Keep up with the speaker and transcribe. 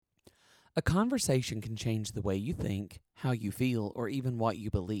A conversation can change the way you think, how you feel, or even what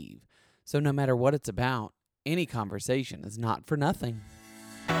you believe. So, no matter what it's about, any conversation is not for nothing.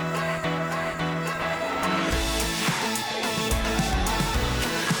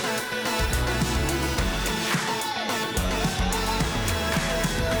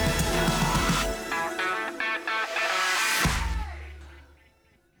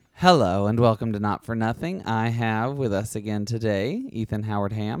 Hello and welcome to Not For Nothing. I have with us again today Ethan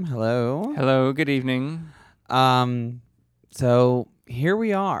Howard Ham. Hello. Hello, good evening. So here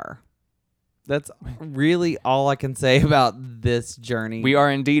we are. That's really all I can say about this journey. We are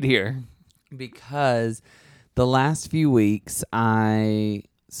indeed here. Because the last few weeks I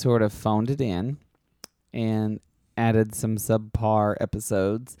sort of phoned it in and added some subpar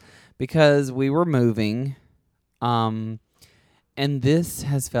episodes because we were moving. And this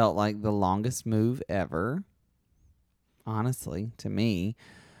has felt like the longest move ever, honestly, to me.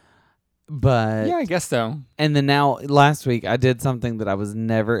 But Yeah, I guess so. And then now, last week, I did something that I was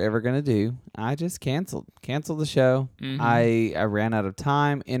never, ever going to do. I just canceled the show. Mm-hmm. I ran out of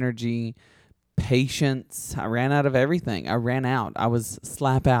time, energy, patience. I ran out of everything. I ran out. I was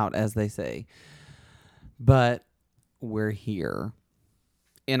slap out, as they say. But we're here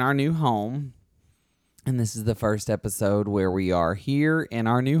in our new home. And this is the first episode where we are here in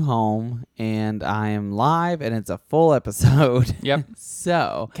our new home, and I am live, and it's a full episode. Yep.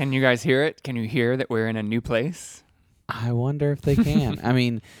 So, Can you guys hear it? Can you hear that we're in a new place? I wonder if they can. I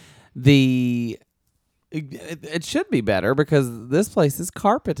mean, it should be better because this place is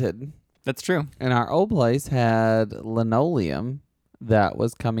carpeted, That's true. and our old place had linoleum that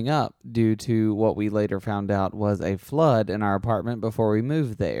was coming up due to what we later found out was a flood in our apartment before we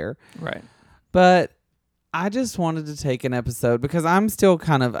moved there. Right. But I just wanted to take an episode because I'm still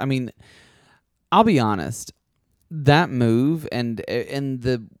kind of, I'll be honest, that move and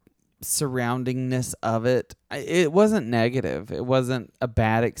the surroundingness of it wasn't negative. It wasn't a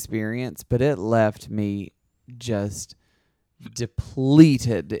bad experience, but it left me just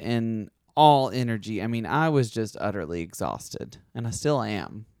depleted in all energy. I mean, I was just utterly exhausted, and I still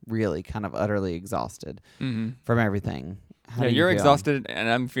am really kind of utterly exhausted Mm-hmm. from everything. How Yeah, do you you're feel? exhausted, and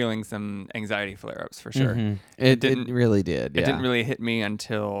I'm feeling some anxiety flare-ups for sure. Mhm. It didn't- really did. It didn't really hit me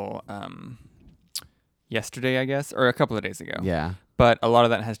until yesterday, I guess, or a couple of days ago. Yeah. But a lot of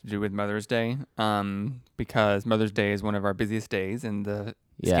that has to do with Mother's Day, because Mother's Day is one of our busiest days in the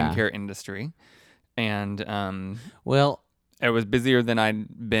Yeah. skincare industry. And Well, it was busier than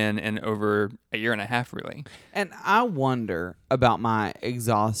I'd been in over a year and a half, really. and I wonder about my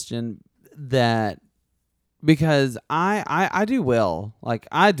exhaustion because I do well. Like,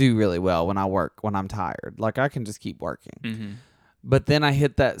 I do really well when I work, when I'm tired. Like, I can just keep working. Mm-hmm. But then I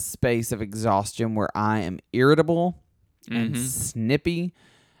hit that space of exhaustion where I am irritable and Mm-hmm. snippy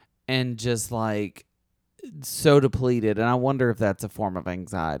and just like so depleted. And I wonder if that's a form of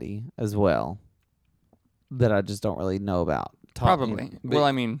anxiety as well that I just don't really know about. Probably. But- Well,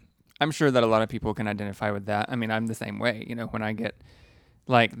 I mean, I'm sure that a lot of people can identify with that. I mean, I'm the same way. You know, when I get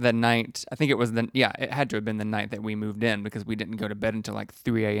like the night, I think it was it had to have been the night that we moved in because we didn't go to bed until like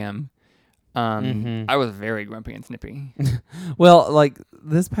 3 a.m. Mhm. I was very grumpy and snippy. Well, like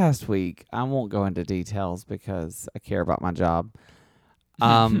this past week, I won't go into details because I care about my job.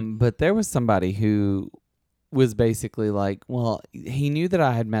 But there was somebody who was basically like, well, he knew that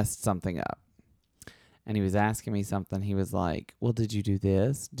I had messed something up. And he was asking me something. He was like, well, did you do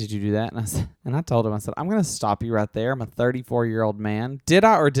this? Did you do that? And I told him, I said, I'm going to stop you right there. I'm a 34-year-old man. Did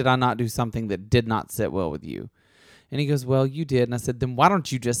I or did I not do something that did not sit well with you? And he goes, well, you did. And I said, then why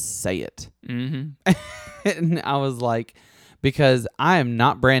don't you just say it? Mm-hmm. And I was like, because I am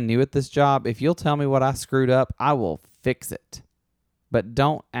not brand new at this job. If you'll tell me what I screwed up, I will fix it. But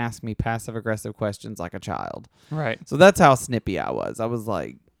don't ask me passive-aggressive questions like a child. Right. So that's how snippy I was. I was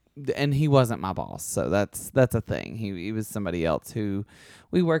like, and he wasn't my boss, so that's a thing. He was somebody else who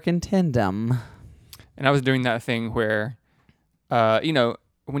we work in tandem. And I was doing that thing where,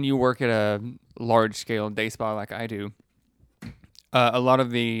 when you work at a large-scale day spa like I do, a lot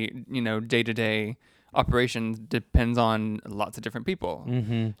of the, day-to-day operations depends on lots of different people.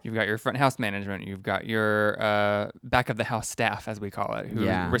 Mm-hmm. You've got your front house management. You've got your back of the house staff, as we call it, who's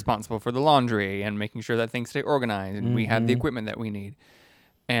responsible for the laundry and making sure that things stay organized and we have the equipment that we need.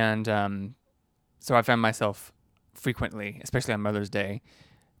 And so I found myself frequently, especially on Mother's Day,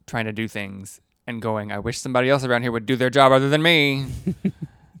 trying to do things and going, I wish somebody else around here would do their job other than me.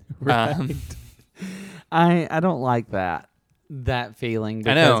 Right. I don't like that feeling.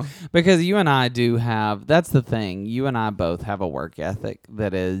 I know. Because you and I do have, that's the thing. You and I both have a work ethic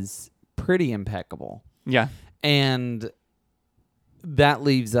that is pretty impeccable. Yeah. And that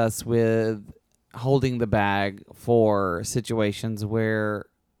leaves us with holding the bag for situations where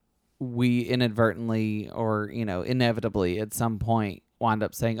we inadvertently or, inevitably at some point wind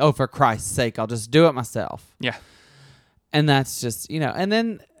up saying, oh, for Christ's sake, I'll just do it myself. Yeah. And that's just, and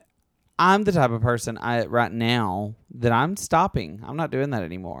then I'm the type of person right now that I'm stopping. I'm not doing that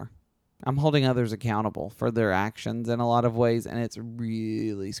anymore. I'm holding others accountable for their actions in a lot of ways, and it's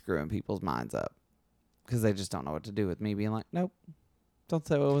really screwing people's minds up because they just don't know what to do with me being like, nope, don't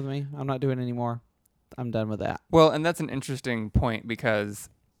say what with me. I'm not doing it anymore. I'm done with that. Well, and that's an interesting point because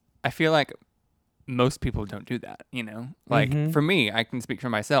I feel like most people don't do that, Like, for me, I can speak for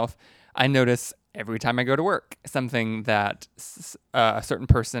myself. I notice every time I go to work something that a certain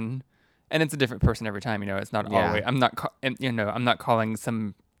person, and it's a different person every time, it's not always, I'm not calling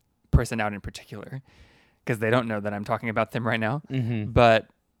some person out in particular because they don't know that I'm talking about them right now. Mm-hmm. But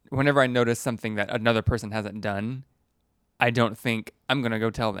whenever I notice something that another person hasn't done, I don't think I'm going to go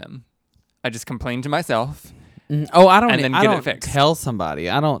tell them. I just complain to myself. Oh, I don't it fixed. Tell somebody.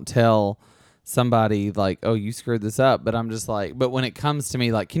 I don't tell somebody like, oh, you screwed this up. But I'm just like, but when it comes to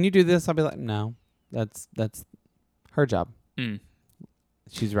me, like, can you do this? I'll be like, no, that's her job.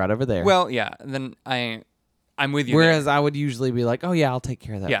 She's right over there. Well, yeah. Then I'm with you. Whereas I would usually be like, oh yeah, I'll take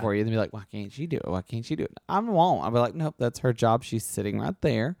care of that for you. And be like, why can't she do it? Why can't she do it? I won't. I'll be like, nope, that's her job. She's sitting right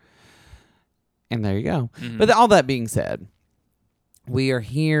there. And there you go. Mm-hmm. But all that being said, we are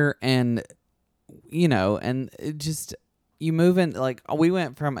here and, and it just, you move in, like, we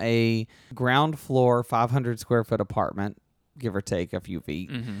went from a ground floor, 500 square foot apartment, give or take a few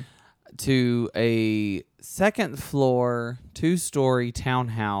feet, to a second floor, 2-story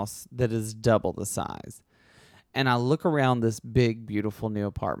townhouse that is double the size. And I look around this big, beautiful new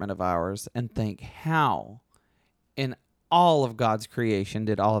apartment of ours and think, how in all of God's creation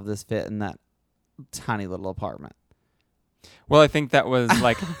did all of this fit in that tiny little apartment? Well, I think that was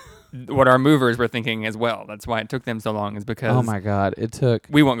like what our movers were thinking as well. That's why it took them so long, is because... Oh, my God. It took...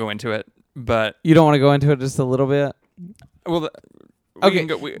 We won't go into it, but... You don't want to go into it just a little bit? Well...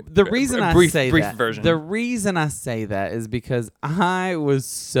 The reason I say that, version. The reason I say that is because I was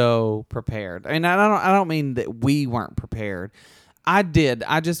so prepared. I mean, I don't mean that we weren't prepared. I did.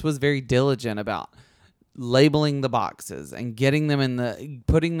 I just was very diligent about labeling the boxes and getting them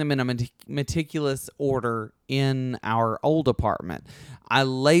putting them in a meticulous order in our old apartment. I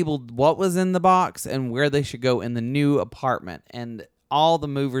labeled what was in the box and where they should go in the new apartment, and all the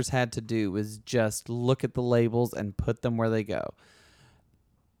movers had to do was just look at the labels and put them where they go.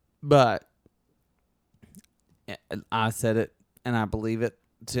 But I said it, and I believe it.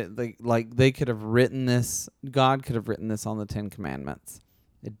 They could have written this. God could have written this on the 10 Commandments.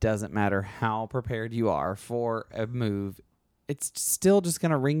 It doesn't matter how prepared you are for a move. It's still just going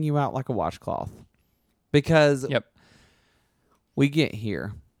to wring you out like a washcloth. Because we get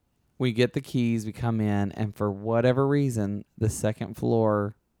here. We get the keys. We come in. And for whatever reason, the second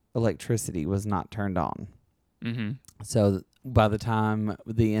floor electricity was not turned on. Mm-hmm. So by the time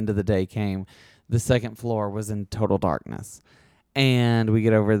the end of the day came, the second floor was in total darkness. And we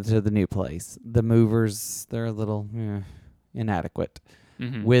get over to the new place. The movers, they're a little inadequate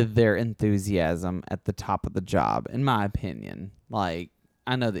with their enthusiasm at the top of the job, in my opinion. Like,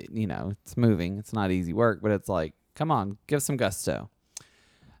 I know that, it's moving. It's not easy work, but it's like, come on, give some gusto.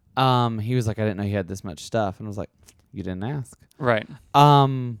 He was like, I didn't know you had this much stuff. And I was like, you didn't ask. Right.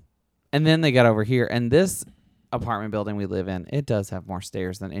 And then they got over here, and this apartment building we live in, it does have more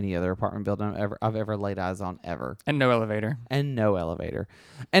stairs than any other apartment building I've ever laid eyes on ever. And no elevator.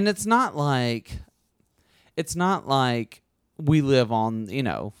 And it's not like we live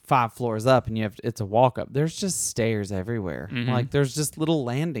on, 5 floors up and it's a walk up. There's just stairs everywhere. Like there's just little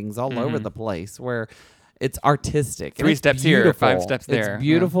landings all over the place where it's artistic. 3 steps here, 5 steps there. It's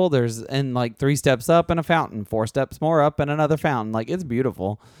beautiful. There's 3 steps up and a fountain, 4 steps more up and another fountain. Like, it's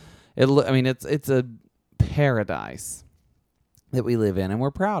beautiful. It's a paradise that we live in, and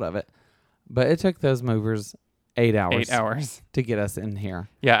we're proud of it. But it took those movers 8 hours. 8 hours to get us in here.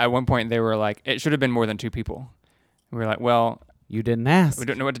 Yeah, at one point they were like, it should have been more than 2 people. We were like, well, you didn't ask. We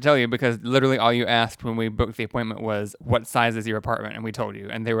don't know what to tell you, because literally all you asked when we booked the appointment was, what size is your apartment? And we told you,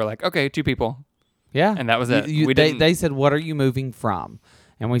 and they were like, okay, 2 people. Yeah, and that was it. They said, what are you moving from?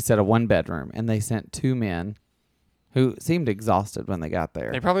 And we said a 1-bedroom, and they sent 2 men who seemed exhausted when they got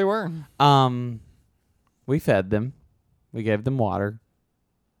there. They probably were. We fed them. We gave them water.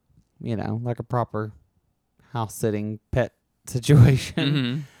 Like a proper house-sitting pet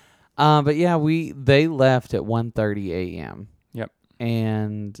situation. But yeah, they left at 1:30 a.m. Yep.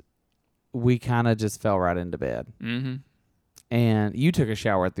 And we kind of just fell right into bed. And you took a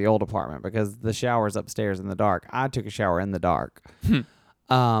shower at the old apartment because the shower's upstairs in the dark. I took a shower in the dark.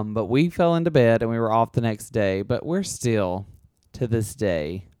 But we fell into bed and we were off the next day. But we're still, to this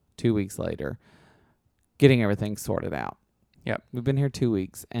day, 2 weeks later, getting everything sorted out. Yep. We've been here 2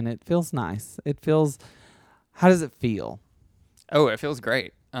 weeks and it feels nice. It feels, how does it feel? Oh, it feels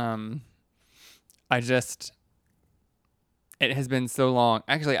great. It has been so long.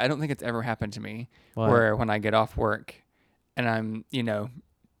 Actually, I don't think it's ever happened to me where when I get off work and I'm,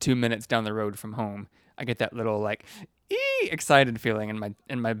 2 minutes down the road from home, I get that little like excited feeling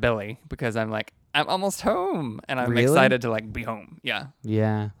in my belly because I'm like, I'm almost home and I'm excited to like be home. Yeah.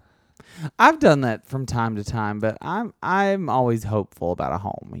 Yeah. I've done that from time to time, but I'm always hopeful about a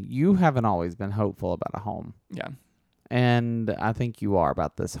home. You haven't always been hopeful about a home. Yeah. And I think you are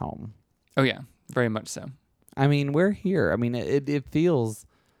about this home. Oh yeah, very much so. I mean, we're here. I mean, it feels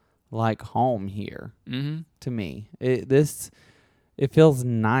like home here to me. It feels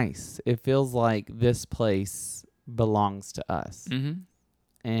nice. It feels like this place belongs to us.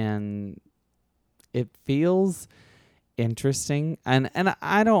 And it feels interesting. And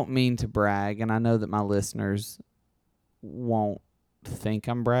I don't mean to brag, and I know that my listeners won't think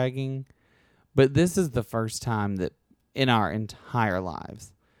I'm bragging, but this is the first time that in our entire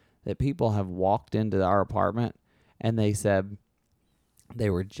lives that people have walked into our apartment and they said they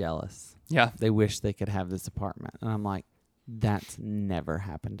were jealous. Yeah. They wish they could have this apartment. And I'm like, that's never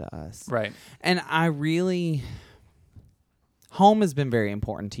happened to us. Right. And home has been very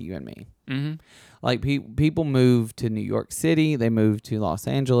important to you and me. Like people move to New York City. They move to Los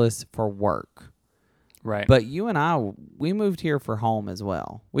Angeles for work. Right. But you and we moved here for home as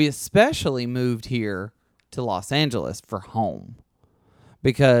well. We especially moved here to Los Angeles for home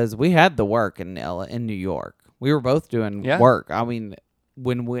because we had the work in New York. We were both doing work. I mean,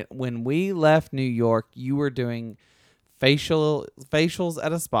 when we left New York, you were doing facials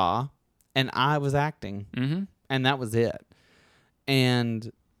at a spa, and I was acting, and that was it.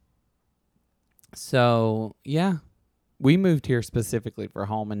 And so, yeah, we moved here specifically for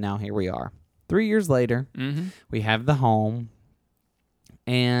home, and now here we are. 3 years later, we have the home,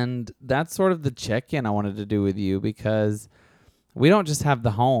 and that's sort of the check-in I wanted to do with you because we don't just have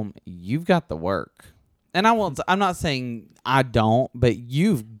the home. You've got the work. And I'm not saying I don't, but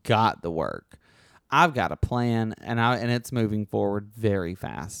you've got the work. I've got a plan, and it's moving forward very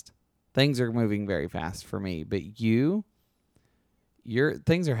fast. Things are moving very fast for me, but your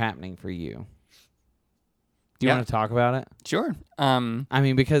things are happening for you. Do you want to talk about it? Sure. I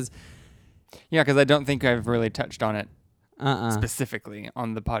mean, because I don't think I've really touched on it specifically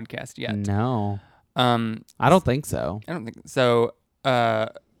on the podcast yet. No. I don't think so. I don't think so. I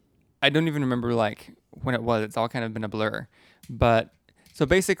don't even remember like when it was. It's all kind of been a blur. But so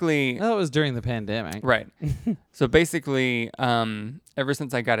basically, well, it was during the pandemic, right? So basically, ever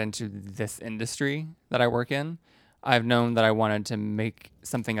since I got into this industry that I work in, I've known that I wanted to make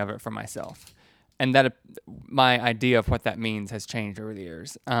something of it for myself, and that my idea of what that means has changed over the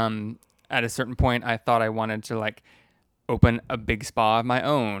years. At a certain point, I thought I wanted to like open a big spa of my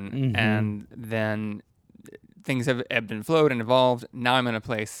own, and then things have ebbed and flowed and evolved. Now I'm in a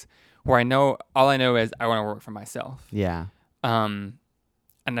place where all I know is I want to work for myself. Yeah. And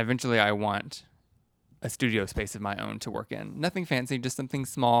eventually I want a studio space of my own to work in. Nothing fancy, just something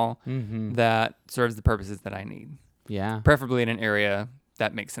small that serves the purposes that I need. Yeah. Preferably in an area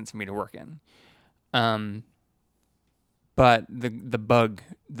that makes sense for me to work in. But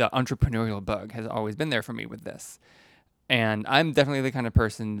the entrepreneurial bug has always been there for me with this. And I'm definitely the kind of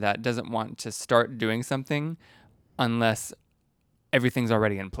person that doesn't want to start doing something unless everything's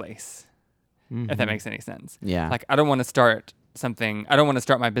already in place. If that makes any sense. Yeah. Like I don't want to start something. I don't want to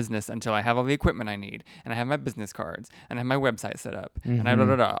start my business until I have all the equipment I need and I have my business cards and I have my website set up and I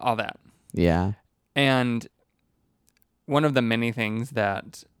all that. Yeah. And one of the many things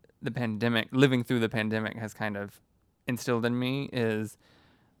that living through the pandemic has kind of instilled in me is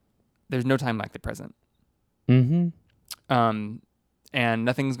there's no time like the present. And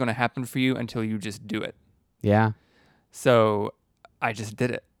nothing's going to happen for you until you just do it. Yeah. So I just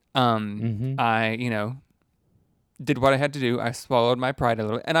did it. I, did what I had to do. I swallowed my pride a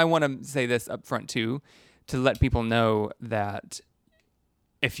little. And I want to say this up front too, to let people know that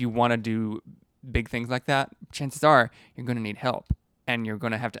if you want to do big things like that, chances are you're going to need help and you're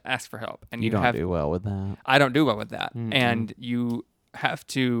going to have to ask for help. And you don't do well with that. I don't do well with that. And you have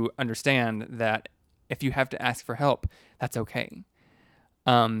to understand that if you have to ask for help, that's okay.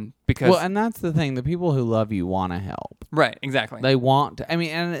 Because and that's the thing. The people who love you want to help. Right, exactly. They want to. I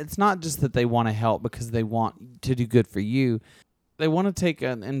mean, and it's not just that they want to help because they want to do good for you. they want to take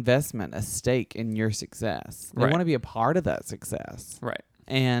an investment, a stake in your success. They Right. want to be a part of that success. Right.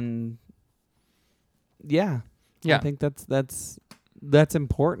 And yeah. Yeah. I think that's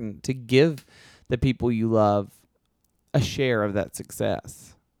important, to give the people you love a share of that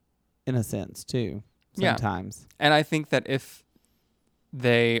success, in a sense, too. Sometimes. Yeah. And I think that if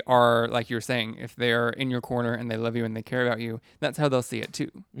they are, like you're saying, if they are in your corner and they love you and they care about you, that's how they'll see it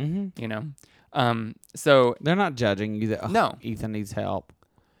too. Mm-hmm. You know? So they're not judging you that, no, Ethan needs help.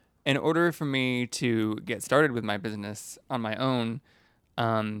 In order for me to get started with my business on my own,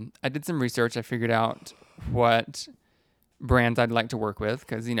 I did some research. I figured out what brands I'd like to work with.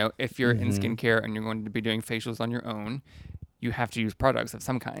 Because, you know, if you're in skincare and you're going to be doing facials on your own, you have to use products of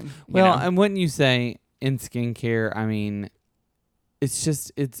some kind. Well, and wouldn't you say in skincare, I mean, it's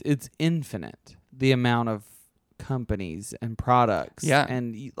just, it's infinite, the amount of companies and products. Yeah.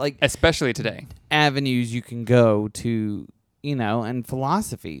 And like, especially today, avenues you can go to, you know, and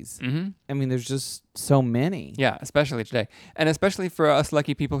philosophies. Mm-hmm. I mean, there's just so many. Yeah, especially today. And especially for us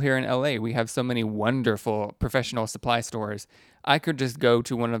lucky people here in LA, we have so many wonderful professional supply stores. I could just go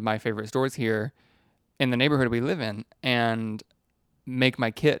to one of my favorite stores here in the neighborhood we live in and make my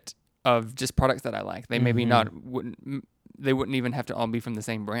kit of just products that I like. They maybe they wouldn't even have to all be from the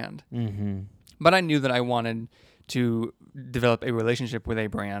same brand. Mm-hmm. But I knew that I wanted to develop a relationship with a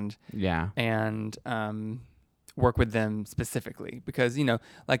brand. Yeah. And work with them specifically, because, you know,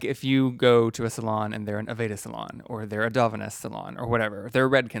 like if you go to a salon and they're an Aveda salon, or they're a Dalvaness salon, or whatever, if they're a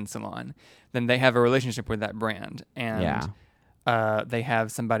Redken salon, then they have a relationship with that brand, and they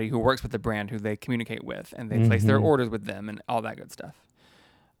have somebody who works with the brand who they communicate with, and they place their orders with them and all that good stuff.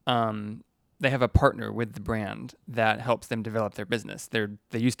 They have a partner with the brand that helps them develop their business. They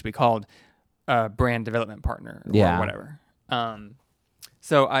used to be called a brand development partner or whatever.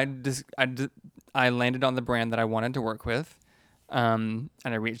 So I landed on the brand that I wanted to work with, and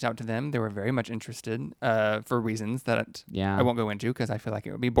I reached out to them. They were very much interested for reasons that I won't go into, because I feel like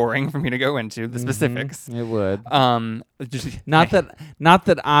it would be boring for me to go into the specifics. It would. Not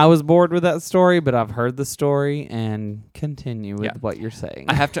that I was bored with that story, but I've heard the story and continue with what you're saying.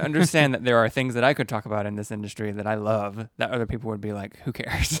 I have to understand that there are things that I could talk about in this industry that I love that other people would be like, who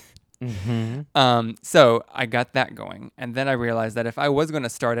cares? So I got that going, and then I realized that if I was going to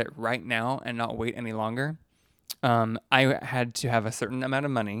start it right now and not wait any longer, I had to have a certain amount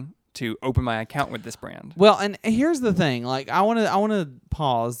of money to open my account with this brand. Well, and here's the thing: like, I want to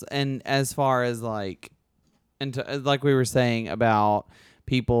pause, and as far as like we were saying about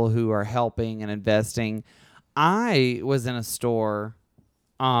people who are helping and investing, I was in a store,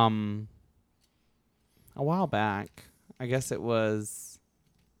 a while back. I guess it was.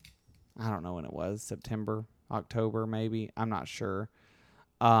 I don't know when it was, September, October, maybe. I'm not sure.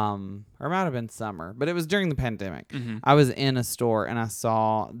 Or it might have been summer, but it was during the pandemic. I was in a store and I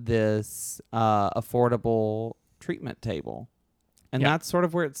saw this affordable treatment table. And that's sort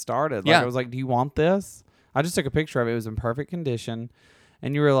of where it started. Like, I was like, do you want this? I just took a picture of it. It was in perfect condition.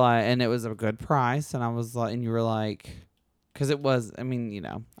 And you were like, and it was a good price. And I was like, and you were like, because it was, I mean, you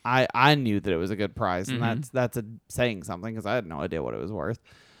know, I knew that it was a good price. And that's saying something, because I had no idea what it was worth.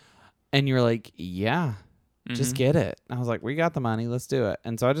 And you were like, yeah, just get it. I was like, we got the money. Let's do it.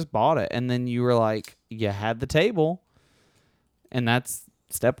 And so I just bought it. And then you were like, you had the table. And that's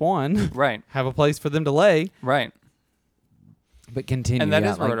step one. Right. Have a place for them to lay. Right. But continue. And that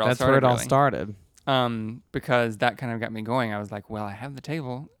is where it all started. That's where it all started. Because that kind of got me going. I was like, well, I have the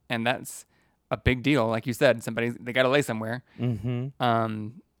table. And that's a big deal. Like you said, they got to lay somewhere. And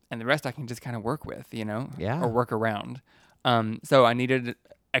the rest I can just kind of work with, you know? Yeah. Or work around. So I needed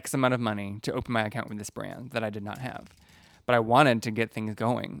X amount of money to open my account with this brand that I did not have. But I wanted to get things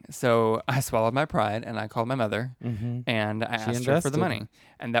going. So I swallowed my pride and I called my mother and I asked her for the money.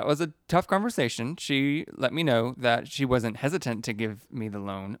 And that was a tough conversation. She let me know that she wasn't hesitant to give me the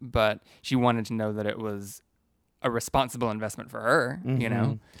loan, but she wanted to know that it was a responsible investment for her, you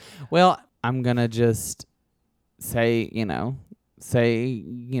know? Well, I'm going to just say, give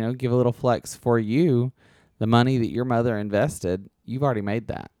a little flex for you. The money that your mother invested, you've already made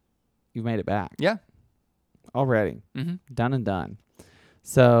that. You've made it back. Yeah. Already. Done and done.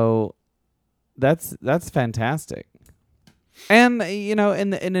 So that's fantastic. And, you know,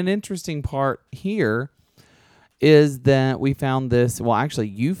 in an interesting part here is that we found this, well, actually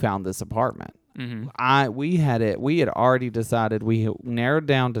you found this apartment. We had already decided, we narrowed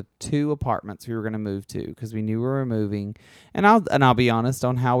down to 2 apartments we were going to move to, because we knew we were moving. And I'll be honest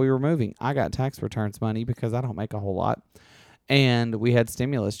on how we were moving. I got tax returns money because I don't make a whole lot, and we had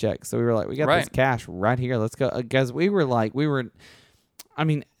stimulus checks, so we were like, we got this cash right here. Let's go, because I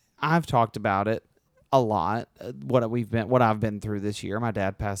mean, I've talked about it a lot. What I've been through this year. My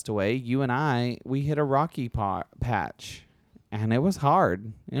dad passed away. You and I, we hit a rocky patch, and it was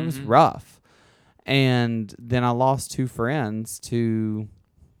hard. It was rough. And then I lost 2 friends to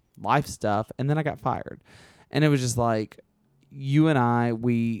life stuff, and then I got fired. And it was just like, you and I,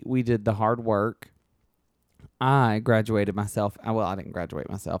 we did the hard work. I graduated myself. Well, I didn't graduate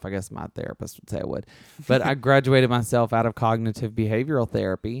myself. I guess my therapist would say I would. But I graduated myself out of cognitive behavioral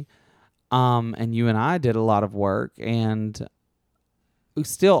therapy. And you and I did a lot of work, and we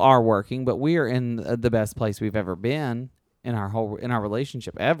still are working, but we are in the best place we've ever been in our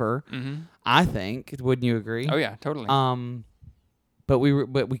relationship ever. I think. Wouldn't you agree? Oh yeah, totally. But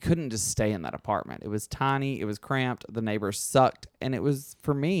we couldn't just stay in that apartment. It was tiny, it was cramped, the neighbors sucked, and it was,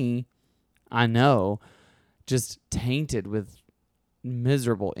 for me, I know, just tainted with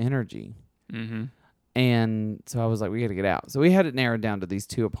miserable energy. And so I was like, we got to get out. So we had it narrowed down to these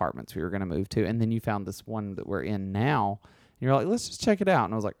 2 apartments we were going to move to. And then you found this one that we're in now. And you're like, let's just check it out.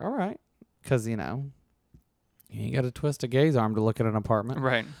 And I was like, all right. Because, you ain't got to twist a gaze arm to look at an apartment.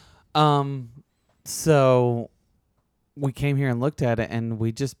 Right. So we came here and looked at it, and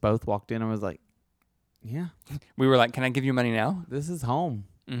we just both walked in and was like, yeah. We were like, can I give you money now? This is home.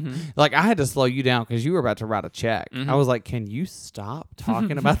 Like, I had to slow you down because you were about to write a check. I was like, can you stop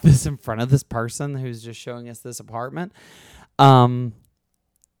talking about this in front of this person who's just showing us this apartment?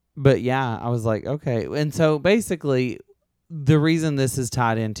 But yeah, I was like, okay. And so basically, the reason this is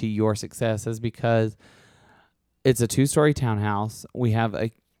tied into your success is because it's a 2-story townhouse. We have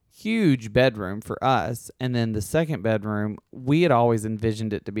a huge bedroom for us, and then the second bedroom, we had always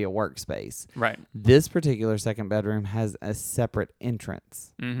envisioned it to be a workspace. Right. This particular second bedroom has a separate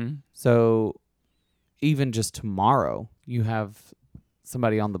entrance. So even just tomorrow, you have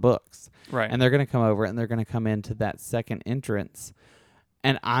somebody on the books. Right. And they're going to come over, and they're going to come into that second entrance,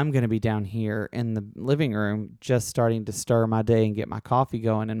 and I'm going to be down here in the living room just starting to stir my day and get my coffee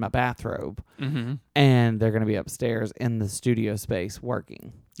going in my bathrobe. And they're going to be upstairs in the studio space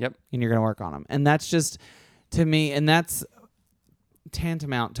working. Yep. And you're going to work on them. And that's just, to me, and that's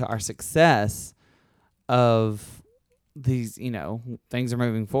tantamount to our success of these, things are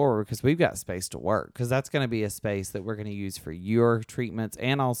moving forward because we've got space to work. Because that's going to be a space that we're going to use for your treatments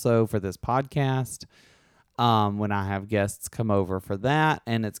and also for this podcast. When I have guests come over for that,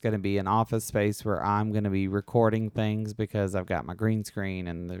 and it's going to be an office space where I'm going to be recording things because I've got my green screen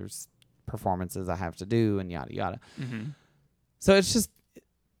and there's performances I have to do and yada yada. So it's just,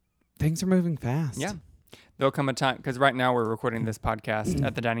 things are moving fast. Yeah. There'll come a time, because right now we're recording this podcast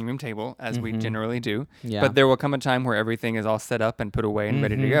at the dining room table, as we generally do. Yeah. But there will come a time where everything is all set up and put away and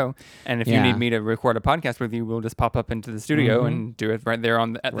ready to go. And if you need me to record a podcast with you, we'll just pop up into the studio and do it right there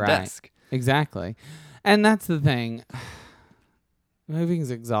at the desk. Exactly. And that's the thing. Moving is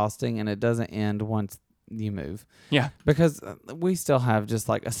exhausting, and it doesn't end once you move. Yeah. Because we still have just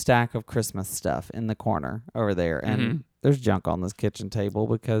like a stack of Christmas stuff in the corner over there. And there's junk on this kitchen table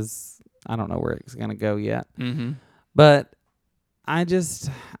because I don't know where it's going to go yet. But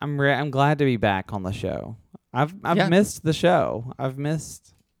I'm glad to be back on the show. I've missed the show. I've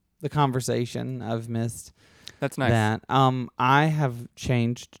missed the conversation. I've missed That's nice. that. I have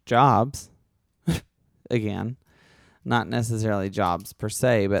changed jobs. Again, not necessarily jobs per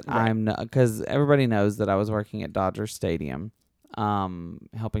se, but because everybody knows that I was working at Dodger Stadium,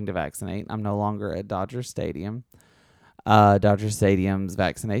 helping to vaccinate. I'm no longer at Dodger Stadium. Dodger Stadium's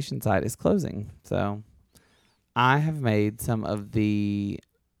vaccination site is closing. So I have made some of the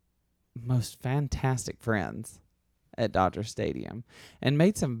most fantastic friends at Dodger Stadium and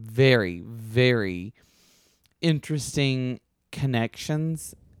made some very, very interesting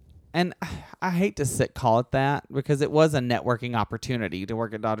connections. And I hate to call it that because it was a networking opportunity to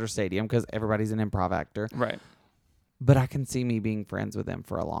work at Dodger Stadium because everybody's an improv actor. Right. But I can see me being friends with them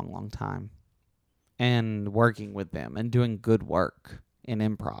for a long, long time and working with them and doing good work in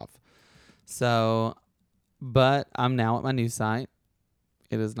improv. So, but I'm now at my new site.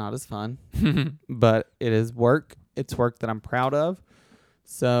 It is not as fun, but it is work. It's work that I'm proud of.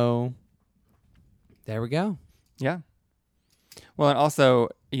 So there we go. Yeah. Well, and also,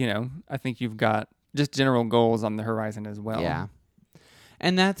 I think you've got just general goals on the horizon as well. Yeah.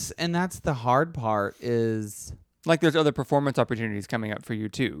 And that's the hard part is, like, there's other performance opportunities coming up for you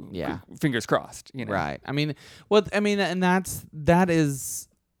too. Yeah. Fingers crossed, Right. And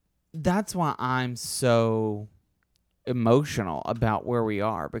that's why I'm so emotional about where we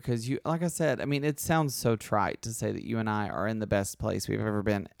are because like I said, it sounds so trite to say that you and I are in the best place we've ever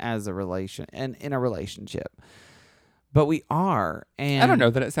been as a relation and in a relationship. But we are. And I don't know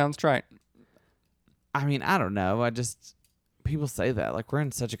that it sounds trite. I don't know. People say that like we're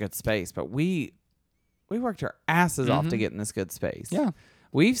in such a good space, but we worked our asses off to get in this good space. Yeah.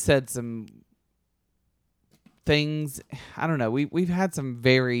 We've said some things. I don't know. We've had some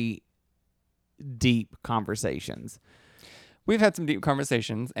very deep conversations. We've had some deep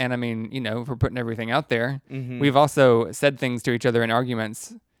conversations, and I mean, if we're putting everything out there, we've also said things to each other in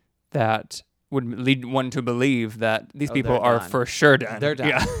arguments that would lead one to believe that these people are for sure done. They're done.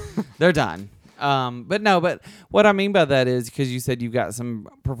 Yeah. They're done. But what I mean by that is because you said you've got some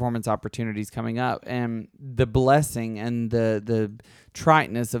performance opportunities coming up, and the blessing and the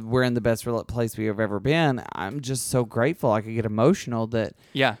triteness of we're in the best place we have ever been. I'm just so grateful. I could get emotional that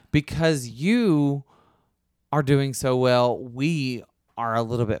because you are doing so well, we are a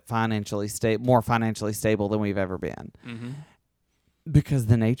little bit more financially stable than we've ever been. Mm-hmm. Because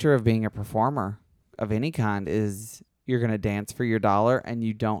the nature of being a performer of any kind is you're going to dance for your dollar, and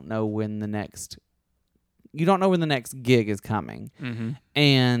you don't know when the next gig is coming. Mm-hmm.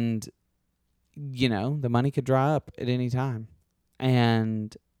 And the money could dry up at any time.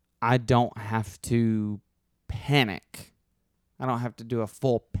 And I don't have to panic. I don't have to do a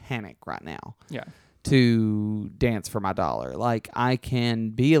full panic right now. Yeah. To dance for my dollar. Like, I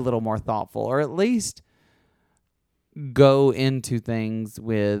can be a little more thoughtful, or at least go into things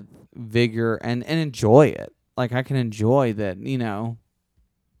with vigor and enjoy it. Like, I can enjoy that,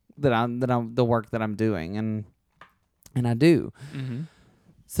 that I'm the work that I'm doing, and I do. Mm-hmm.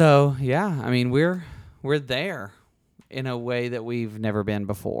 So yeah, I mean, we're there in a way that we've never been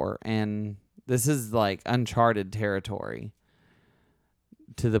before, and this is like uncharted territory.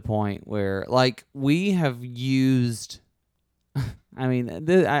 To the point where, like, we have used, I mean,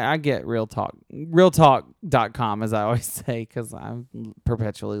 I get realtalk.com, as I always say, because I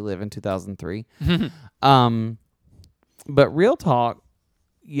perpetually live in 2003. But Real Talk,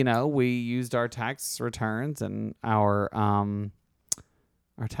 we used our tax returns and our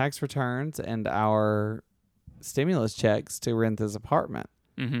stimulus checks to rent this apartment,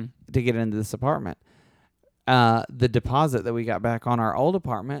 to get into this apartment. The deposit that we got back on our old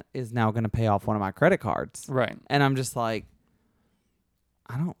apartment is now going to pay off one of my credit cards. Right. And I'm just like,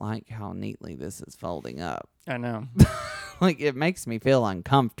 I don't like how neatly this is folding up. I know. Like, it makes me feel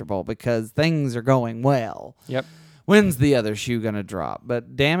uncomfortable because things are going well. Yep. When's the other shoe going to drop?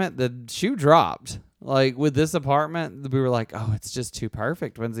 But damn it, the shoe dropped. Like, with this apartment, we were like, oh, it's just too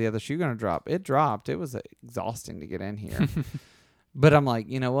perfect. When's the other shoe going to drop? It dropped. It was exhausting to get in here. But I'm like,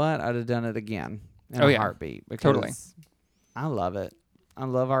 you know what? I'd have done it again. In a heartbeat, because I love it. I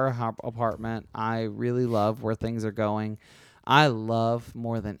love our apartment. I really love where things are going. I love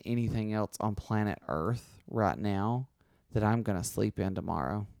more than anything else on planet Earth right now that I'm going to sleep in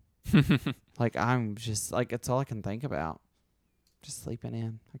tomorrow. Like, I'm just, like, it's all I can think about. Just sleeping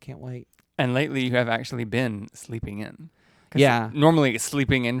in. I can't wait. And lately you have actually been sleeping in. Yeah. Normally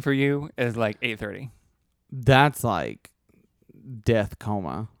sleeping in for you is like 8:30. That's like death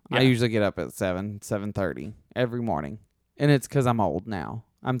coma. Yeah. I usually get up at 7:30 every morning. And it's because I'm old now.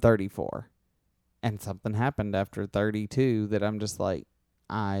 I'm 34. And something happened after 32 that I'm just like,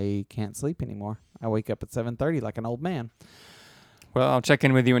 I can't sleep anymore. I wake up at 7:30 like an old man. Well, I'll check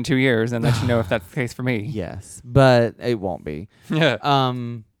in with you in 2 years and let you know if that's the case for me. Yes, but it won't be. Yeah.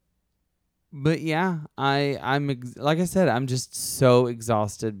 But yeah, like I said, I'm just so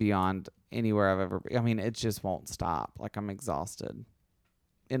exhausted beyond anywhere I've ever been. I mean, it just won't stop. Like, I'm exhausted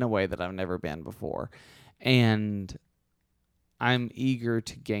in a way that I've never been before. And I'm eager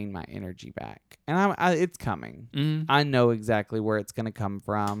to gain my energy back. And it's coming. Mm-hmm. I know exactly where it's going to come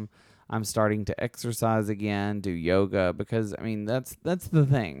from. I'm starting to exercise again, do yoga, because, I mean, that's the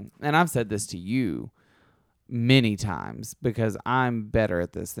thing. And I've said this to you many times because I'm better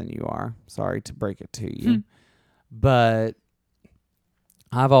at this than you are. Sorry to break it to you. But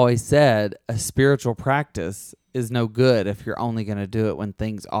I've always said a spiritual practice is no good if you're only going to do it when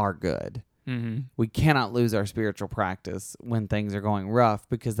things are good. Mm-hmm. We cannot lose our spiritual practice when things are going rough,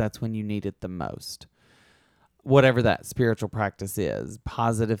 because that's when you need it the most. Whatever that spiritual practice is,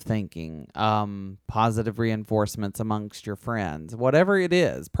 positive thinking, positive reinforcements amongst your friends, whatever it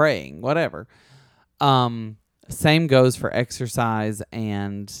is, praying, whatever. Same goes for exercise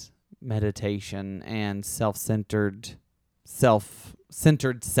and meditation and self-centered selfness,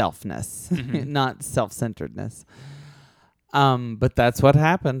 not self-centeredness. But that's what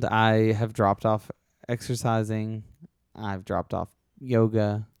happened. I have dropped off exercising. I've dropped off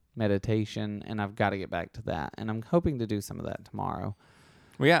yoga, meditation, and I've got to get back to that. And I'm hoping to do some of that tomorrow.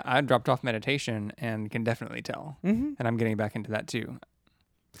 Well, yeah, I dropped off meditation and can definitely tell. Mm-hmm. And I'm getting back into that too.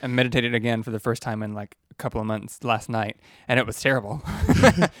 I meditated again for the first time in like a couple of months last night, and it was terrible.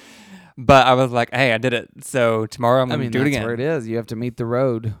 But I was like, hey, I did it. So tomorrow I'm going to do it again. That's where it is. You have to meet the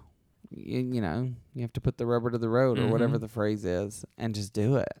road. you know, you have to put the rubber to the road or whatever the phrase is and just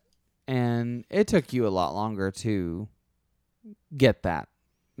do it. And it took you a lot longer to get that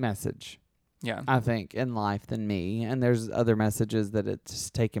message. Yeah. I think in life than me. And there's other messages that it's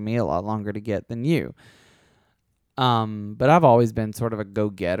taken me a lot longer to get than you. But I've always been sort of a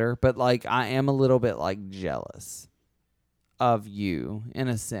go-getter, but like I am a little bit like jealous of you in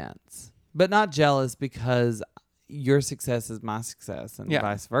a sense, but not jealous because your success is my success and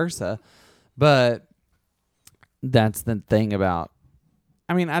vice versa. But that's the thing about,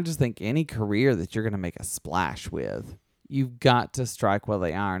 I mean, I just think any career that you're going to make a splash with, you've got to strike while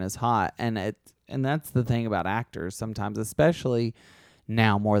the iron is hot. And that's the thing about actors sometimes, especially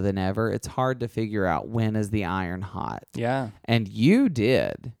now more than ever. It's hard to figure out when is the iron hot. Yeah. And you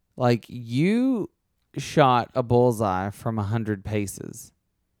did. Like, you shot a bullseye from 100 paces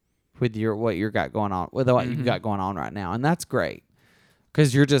with what you've got going on, with what you've got going on right now. And that's great.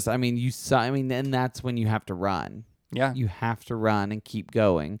 Because you're just, and that's when you have to run. Yeah. You have to run and keep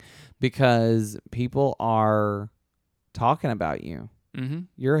going because people are talking about you. Mm-hmm.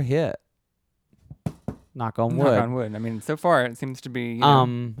 You're a hit. Knock on wood. Knock on wood. I mean, so far it seems to be.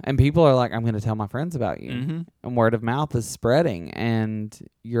 And people are like, I'm going to tell my friends about you. And word of mouth is spreading. And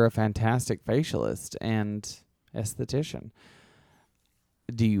you're a fantastic facialist and esthetician.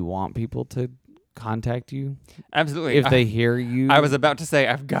 Do you want people to contact you? Absolutely. If they hear you. I was about to say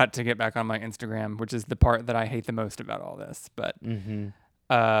I've got to get back on my Instagram, which is the part that I hate the most about all this. But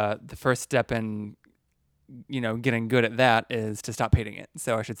the first step in, getting good at that is to stop hating it.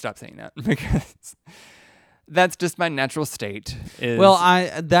 So I should stop saying that because that's just my natural state. Well,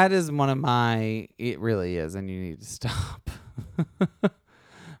 that is one of my, it really is, and you need to stop.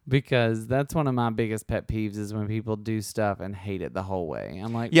 Because that's one of my biggest pet peeves is when people do stuff and hate it the whole way.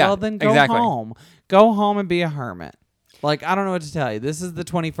 I'm like, well, then go home. Go home and be a hermit. Like, I don't know what to tell you. This is the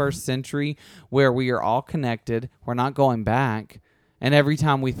 21st century where we are all connected. We're not going back. And every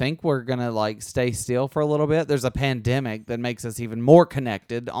time we think we're going to, like, stay still for a little bit, there's a pandemic that makes us even more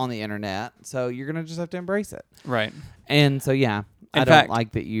connected on the internet. So you're going to just have to embrace it. Right. And so, yeah, I don't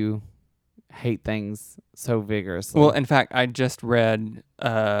like that you hate things so vigorously. Well, in fact, I just read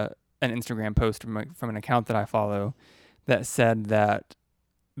an Instagram post from an account that I follow that said that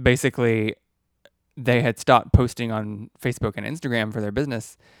basically they had stopped posting on Facebook and Instagram for their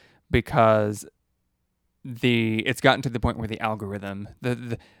business because it's gotten to the point where the algorithm,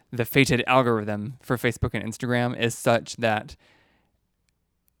 the fated algorithm for Facebook and Instagram is such that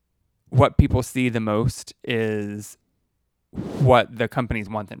what people see the most is what the companies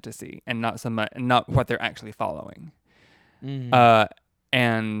want them to see, and not what they're actually following.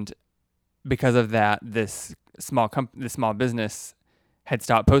 And because of that, this small business had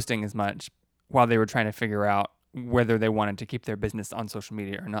stopped posting as much while they were trying to figure out whether they wanted to keep their business on social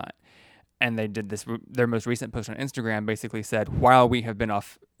media or not. And they did this. Their most recent post on Instagram basically said, while we have been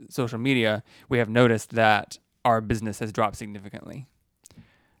off social media, we have noticed that our business has dropped significantly.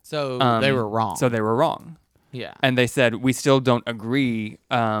 So they were wrong. Yeah. And they said, we still don't agree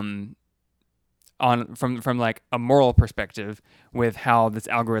from like a moral perspective with how this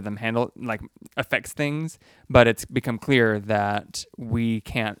algorithm affects things, but it's become clear that we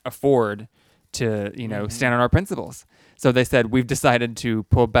can't afford to, stand on our principles. So they said, we've decided to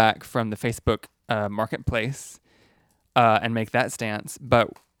pull back from the Facebook marketplace and make that stance, but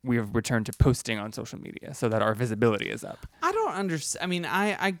we have returned to posting on social media so that our visibility is up. I don't understand. I mean,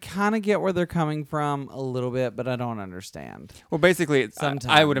 I kind of get where they're coming from a little bit, but I don't understand. Well, basically,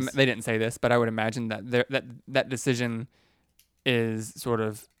 sometimes they didn't say this, but I would imagine that that decision is sort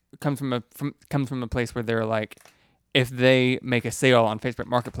of comes from a place where they're like, if they make a sale on Facebook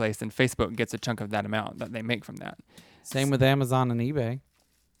Marketplace, then Facebook gets a chunk of that amount that they make from that. Same with Amazon and eBay.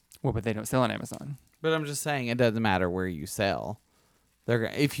 Well, but they don't sell on Amazon. But I'm just saying, it doesn't matter where you sell.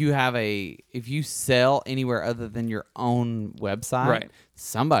 If you sell anywhere other than your own website, right,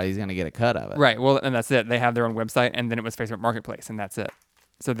 somebody's going to get a cut of it. Right. Well, and that's it. They have their own website, and then it was Facebook Marketplace, and that's it.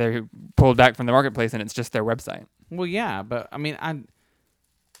 So they pulled back from the marketplace, and it's just their website. Well, yeah, but I mean, I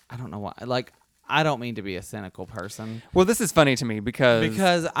don't know why. Like, I don't mean to be a cynical person. Well, this is funny to me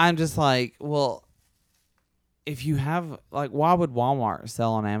because I'm just like, well, if you have, like, why would Walmart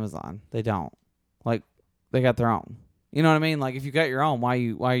sell on Amazon? They don't. Like, they got their own. You know what I mean? Like, if you got your own, why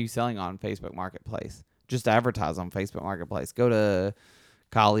are you selling on Facebook Marketplace? Just advertise on Facebook Marketplace. Go to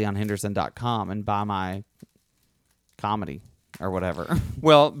KyleeOnHenderson.com and buy my comedy or whatever.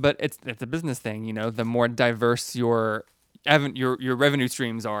 Well, but it's a business thing, The more diverse your revenue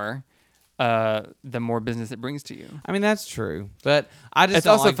streams are, the more business it brings to you. I mean, that's true, but I just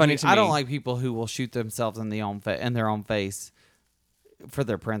don't like people who will shoot themselves in their own face for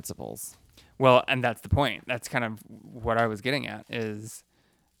their principles. Well, and that's the point. That's kind of what I was getting at is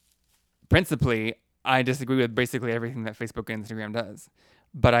principally, I disagree with basically everything that Facebook and Instagram does.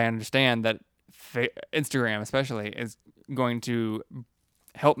 But I understand that Instagram especially is going to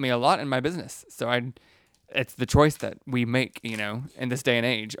help me a lot in my business. So it's the choice that we make, in this day and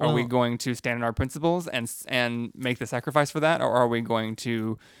age. Are we going to stand in our principles and make the sacrifice for that? Or are we going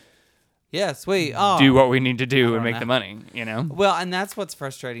to do what we need to do and make the money, Well, and that's what's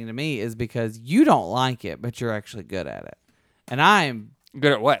frustrating to me is because you don't like it, but you're actually good at it. And I'm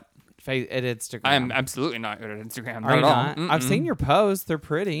good at what? At Instagram. I'm absolutely not good at Instagram. Are you not? I've seen your posts. They're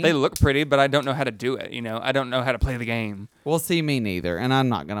pretty. They look pretty, but I don't know how to do it. I don't know how to play the game. Well, see, me neither. And I'm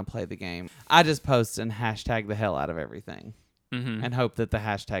not going to play the game. I just post and hashtag the hell out of everything and hope that the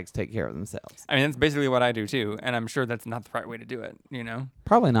hashtags take care of themselves. I mean, that's basically what I do too. And I'm sure that's not the right way to do it,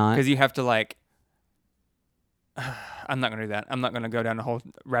 Probably not. Because you have to I'm not going to do that. I'm not going to go down a whole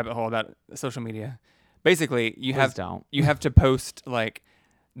rabbit hole about social media. Basically, you have to post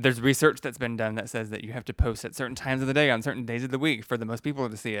there's research that's been done that says that you have to post at certain times of the day on certain days of the week for the most people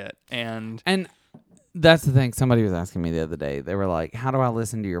to see it. And that's the thing. Somebody was asking me the other day. They were like, "How do I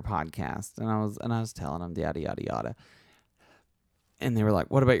listen to your podcast?" And I was telling them yada yada yada. And they were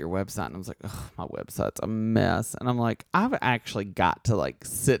like, "What about your website?" And I was like, "Oh, my website's a mess." And I'm like, "I've actually got to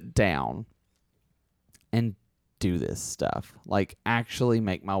sit down and do this stuff. Actually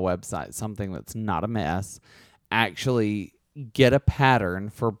make my website something that's not a mess. Actually get a pattern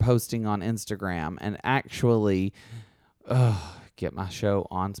for posting on Instagram and actually get my show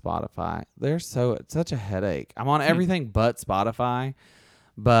on Spotify." It's such a headache. I'm on everything but Spotify,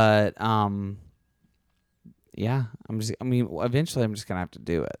 but eventually I'm just gonna have to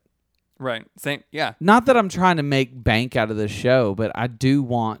do it. Right. Same. Yeah. Not that I'm trying to make bank out of the show, but I do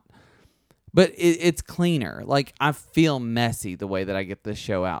want. But it's cleaner. I feel messy the way that I get this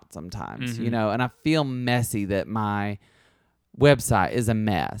show out sometimes, and I feel messy that my website is a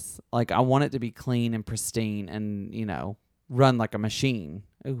mess. I want it to be clean and pristine and, run like a machine.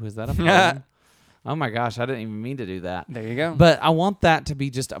 Ooh, is that a problem? Oh my gosh, I didn't even mean to do that. There you go. But I want that to be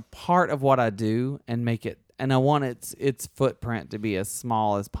just a part of what I do and make it, and I want its footprint to be as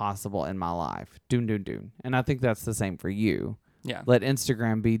small as possible in my life. Doon. And I think that's the same for you. Yeah. Let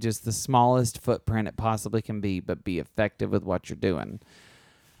Instagram be just the smallest footprint it possibly can be, but be effective with what you're doing.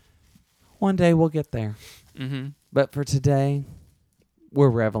 One day we'll get there. Mm-hmm. But for today, we're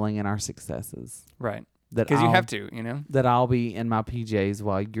reveling in our successes. Right. Because you have to, That I'll be in my PJs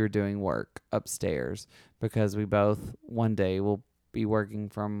while you're doing work upstairs, because we both one day will be working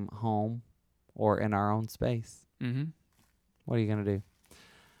from home or in our own space. Mm-hmm. What are you going to do?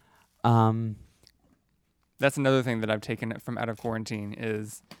 That's another thing that I've taken from out of quarantine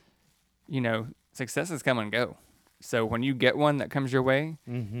is, successes come and go. So when you get one that comes your way,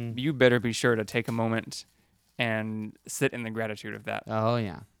 you better be sure to take a moment and sit in the gratitude of that. Oh,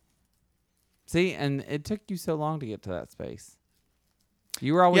 yeah. See, and it took you so long to get to that space.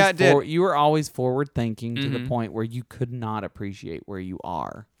 You were always you were always forward thinking to the point where you could not appreciate where you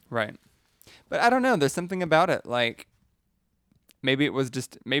are. Right. But I don't know. There's something about it. Maybe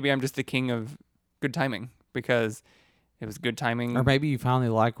I'm just the king of good timing because it was good timing. Or maybe you finally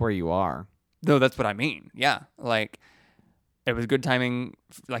like where you are. Though that's what I mean. Yeah. It was good timing,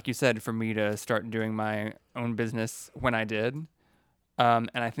 like you said, for me to start doing my own business when I did. And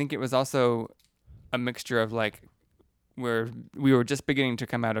I think it was also a mixture of where we were just beginning to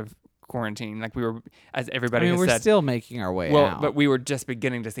come out of quarantine. We were, as everybody has said. We're still making our way out. Well, but we were just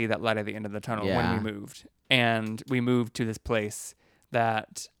beginning to see that light at the end of the tunnel when we moved. And we moved to this place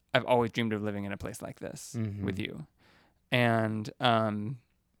that I've always dreamed of living in, a place like this with you. And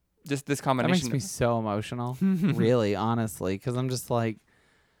just this combination. That makes me so emotional, really, honestly, because I'm just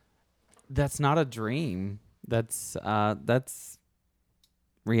that's not a dream. That's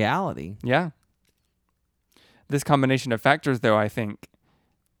reality. Yeah. This combination of factors, though, I think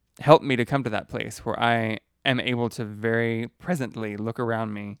helped me to come to that place where I am able to very presently look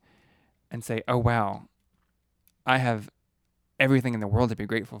around me and say, oh, wow, I have everything in the world to be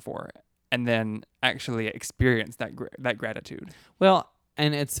grateful for, and then actually experience that gratitude. Well,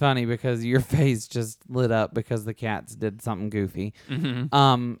 and it's funny because your face just lit up because the cats did something goofy.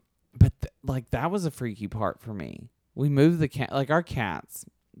 Mm-hmm. But that was a freaky part for me. We moved the cat, our cats,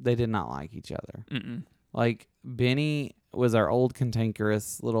 they did not like each other. Mm-mm. Benny was our old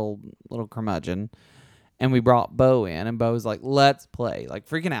cantankerous little curmudgeon, and we brought Bo in, and Bo was like, let's play,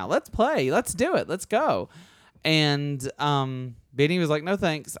 freaking out. Let's play. Let's do it. Let's go. And Benny was like, no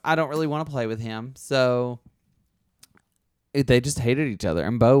thanks. I don't really want to play with him. So they just hated each other.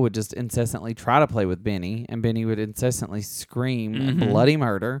 And Bo would just incessantly try to play with Benny, and Benny would incessantly scream bloody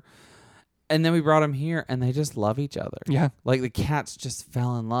murder. And then we brought him here, and they just love each other. Yeah. Like, the cats just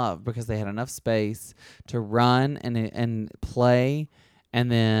fell in love because they had enough space to run and play.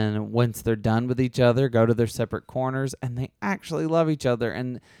 And then once they're done with each other, go to their separate corners, and they actually love each other.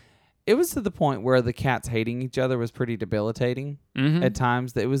 And it was to the point where the cats hating each other was pretty debilitating at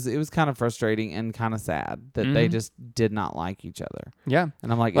times. It was kind of frustrating and kind of sad that they just did not like each other. Yeah.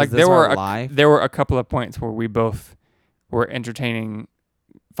 And I'm like, is this our life? There were a couple of points where we both were entertaining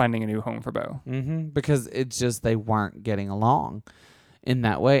finding a new home for Bo. Because it's just they weren't getting along in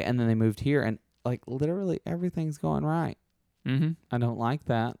that way. And then they moved here, and like literally everything's going right. I don't like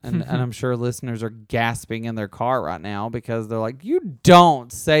that. And I'm sure listeners are gasping in their car right now because they're like, you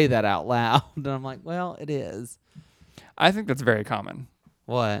don't say that out loud. And I'm like, well, it is. I think that's very common.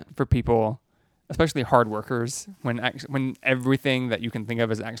 What? For people, especially hard workers, when everything that you can think of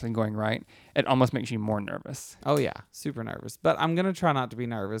is actually going right, it almost makes you more nervous. Oh, yeah. Super nervous. But I'm going to try not to be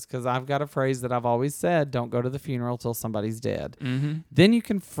nervous because I've got a phrase that I've always said, don't go to the funeral till somebody's dead. Then you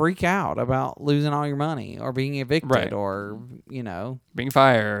can freak out about losing all your money or being evicted or, being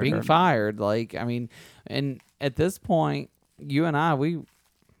fired. Like, I mean, and at this point, you and I, we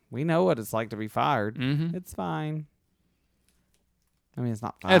know what it's like to be fired. It's fine. I mean, it's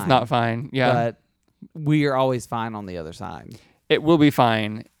not fine. It's not fine, yeah. But we are always fine on the other side. It will be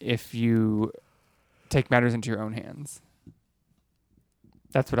fine if you take matters into your own hands.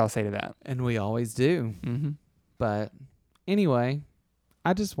 That's what I'll say to that. And we always do. But anyway,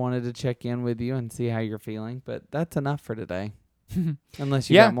 I just wanted to check in with you and see how you're feeling. But that's enough for today. Unless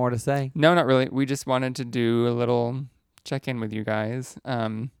you got more to say. No, not really. We just wanted to do a little check-in with you guys.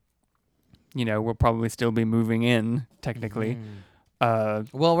 We'll probably still be moving in, technically.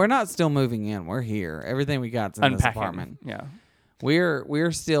 Well, we're not still moving in. We're here. Everything we got's in this apartment. Yeah.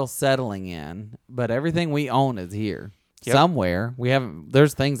 We're still settling in, but everything we own is here. Somewhere.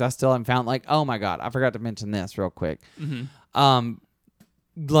 There's things I still haven't found. Like, oh my God, I forgot to mention this real quick.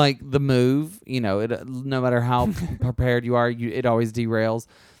 Like the move, no matter how prepared you are, it always derails.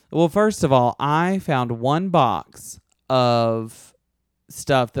 Well, first of all, I found one box of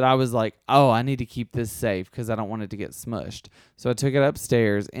stuff that I was like, oh, I need to keep this safe because I don't want it to get smushed. So I took it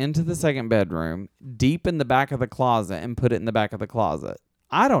upstairs into the second bedroom, deep in the back of the closet, and put it in the back of the closet.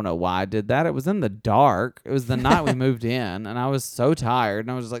 I don't know why I did that. It was in the dark. It was the night we moved in, and I was so tired,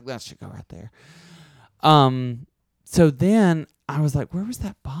 and I was just like, that should go right there. So then I was like, where was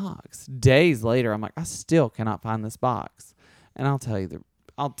that box? Days later, I'm like, I still cannot find this box. And I'll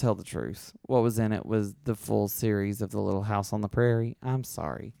tell the truth. What was in it was the full series of The Little House on the Prairie. I'm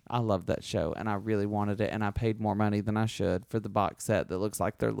sorry. I love that show, and I really wanted it, and I paid more money than I should for the box set that looks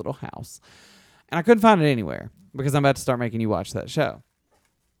like their little house. And I couldn't find it anywhere because I'm about to start making you watch that show.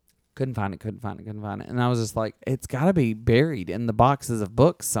 Couldn't find it. And I was just like, it's got to be buried in the boxes of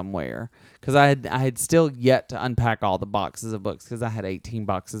books somewhere. Because I had still yet to unpack all the boxes of books because I had 18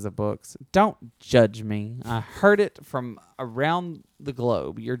 boxes of books. Don't judge me. I heard it from around the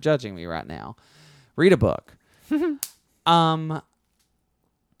globe. You're judging me right now. Read a book. And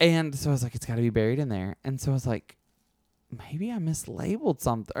so I was like, it's got to be buried in there. And so I was like, maybe I mislabeled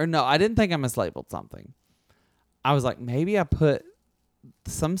something. Or no, I didn't think I mislabeled something. I was like, maybe I put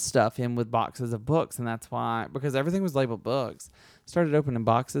some stuff in with boxes of books, and that's why, because everything was labeled books. Started opening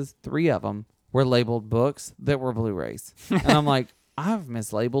boxes. 3 of them were labeled books that were Blu-rays. And I'm like, I've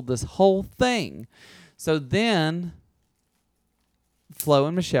mislabeled this whole thing. So then Flo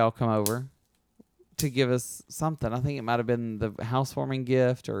and Michelle come over to give us something. I think it might have been the housewarming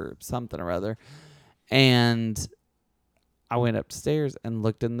gift or something or other. And I went upstairs and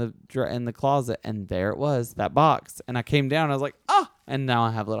looked in the closet, and there it was, that box. And I came down, and I was like, oh! And now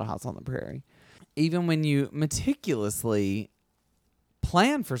I have Little House on the Prairie. Even when you meticulously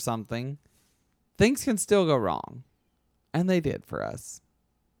plan for something, things can still go wrong. And they did for us.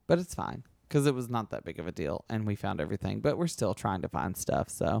 But it's fine, because it was not that big of a deal, and we found everything. But we're still trying to find stuff,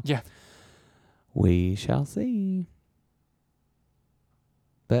 so yeah, we shall see.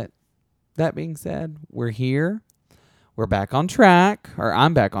 But that being said, we're here. We're back on track, or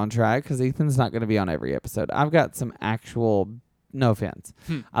I'm back on track, because Ethan's not going to be on every episode. I've got some actual, no offense,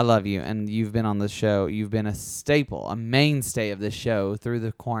 I love you, and you've been on the show. You've been a staple, a mainstay of this show through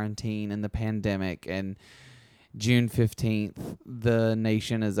the quarantine and the pandemic, and June 15th, the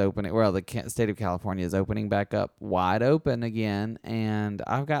nation is opening, well, the state of California is opening back up wide open again, and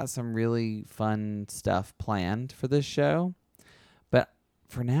I've got some really fun stuff planned for this show, but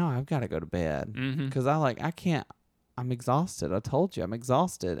for now, I've got to go to bed, because I can't, I'm exhausted. I told you I'm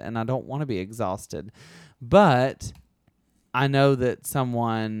exhausted, and I don't want to be exhausted. But I know that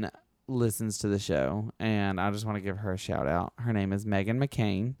someone listens to the show, and I just want to give her a shout out. Her name is Megan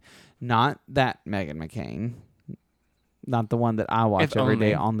McCain. Not that Megan McCain. Not the one that I watch every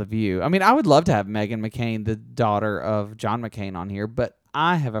day on The View. I mean, I would love to have Megan McCain, the daughter of John McCain, on here, but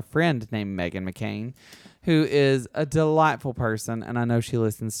I have a friend named Megan McCain who is a delightful person, and I know she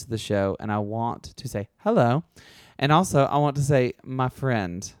listens to the show, and I want to say hello. And also, I want to say, my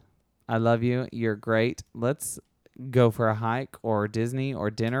friend, I love you. You're great. Let's go for a hike or Disney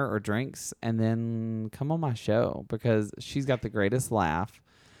or dinner or drinks and then come on my show, because she's got the greatest laugh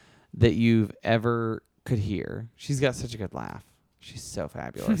that you've ever could hear. She's got such a good laugh. She's so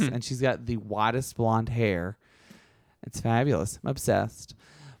fabulous. And she's got the whitest blonde hair. It's fabulous. I'm obsessed.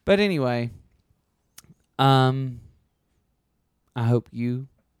 But anyway, I hope you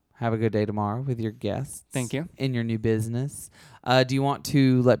have a good day tomorrow with your guests. Thank you. In your new business. Do you want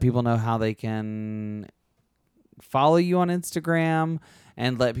to let people know how they can follow you on Instagram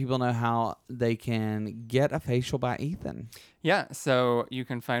and let people know how they can get a facial by Ethan? Yeah, so you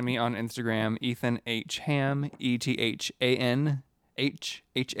can find me on Instagram, Ethan H. Ham, ETHAN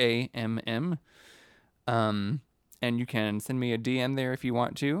HHAMM. And you can send me a DM there if you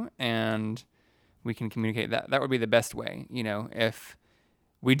want to, and we can communicate that. That would be the best way. You know, if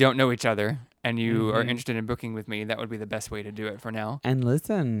we don't know each other and you are interested in booking with me, that would be the best way to do it for now. And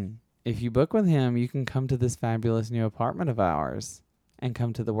listen, if you book with him, you can come to this fabulous new apartment of ours and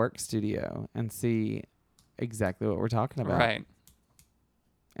come to the work studio and see exactly what we're talking about. Right.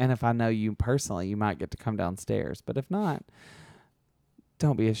 And if I know you personally, you might get to come downstairs. But if not,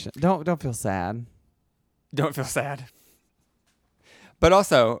 don't be ashamed. Don't feel sad. Don't feel sad. But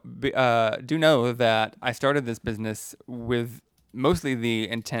also, do know that I started this business with mostly the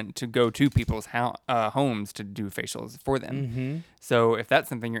intent to go to people's homes to do facials for them. Mm-hmm. So if that's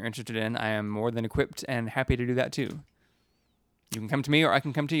something you're interested in, I am more than equipped and happy to do that too. You can come to me or I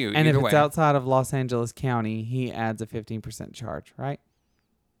can come to you. And either if it's way. outside of Los Angeles County, he adds a 15% charge, right?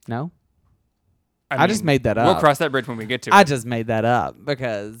 No? I just made that up. We'll cross that bridge when we get to it. I just made that up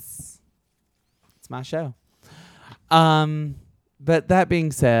because it's my show. But that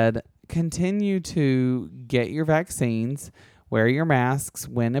being said, continue to get your vaccines, wear your masks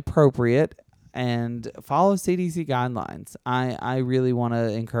when appropriate, and follow CDC guidelines. I really want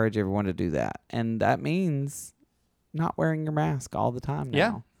to encourage everyone to do that. And that means not wearing your mask all the time now.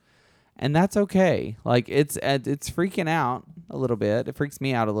 Yeah. And that's okay. Like, it's freaking out a little bit. It freaks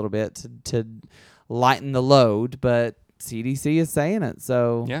me out a little bit to lighten the load, but CDC is saying it.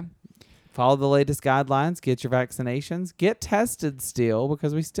 So yeah. Follow the latest guidelines, get your vaccinations, get tested still,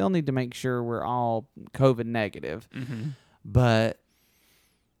 because we still need to make sure we're all COVID negative. Mm-hmm. But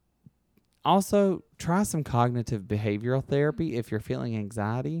also try some cognitive behavioral therapy if you're feeling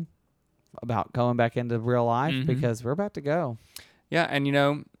anxiety about going back into real life, because we're about to go. Yeah, and you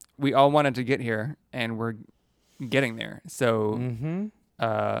know, we all wanted to get here, and we're getting there. So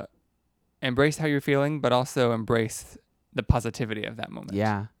embrace how you're feeling, but also embrace the positivity of that moment.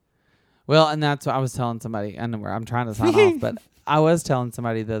 Yeah. Well, and that's what I was telling somebody, and I'm trying to sign off, but I was telling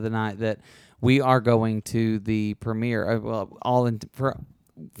somebody the other night that we are going to the premiere. For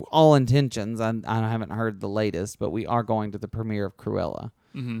all intentions, I haven't heard the latest, but we are going to the premiere of Cruella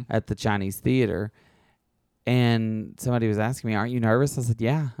at the Chinese Theater. And somebody was asking me, "Aren't you nervous?" I said,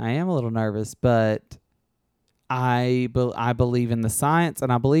 "Yeah, I am a little nervous, but I believe in the science,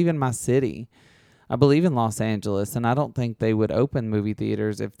 and I believe in my city. I believe in Los Angeles, and I don't think they would open movie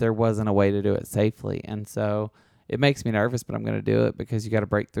theaters if there wasn't a way to do it safely. And so it makes me nervous, but I'm going to do it because you got to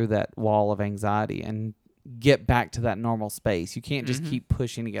break through that wall of anxiety and get back to that normal space. You can't just keep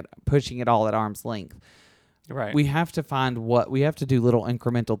pushing it all at arm's length. Right. We have to we have to do little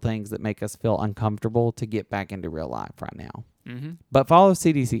incremental things that make us feel uncomfortable to get back into real life right now. But follow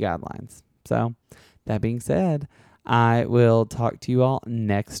CDC guidelines. So that being said, I will talk to you all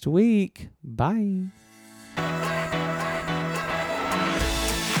next week. Bye.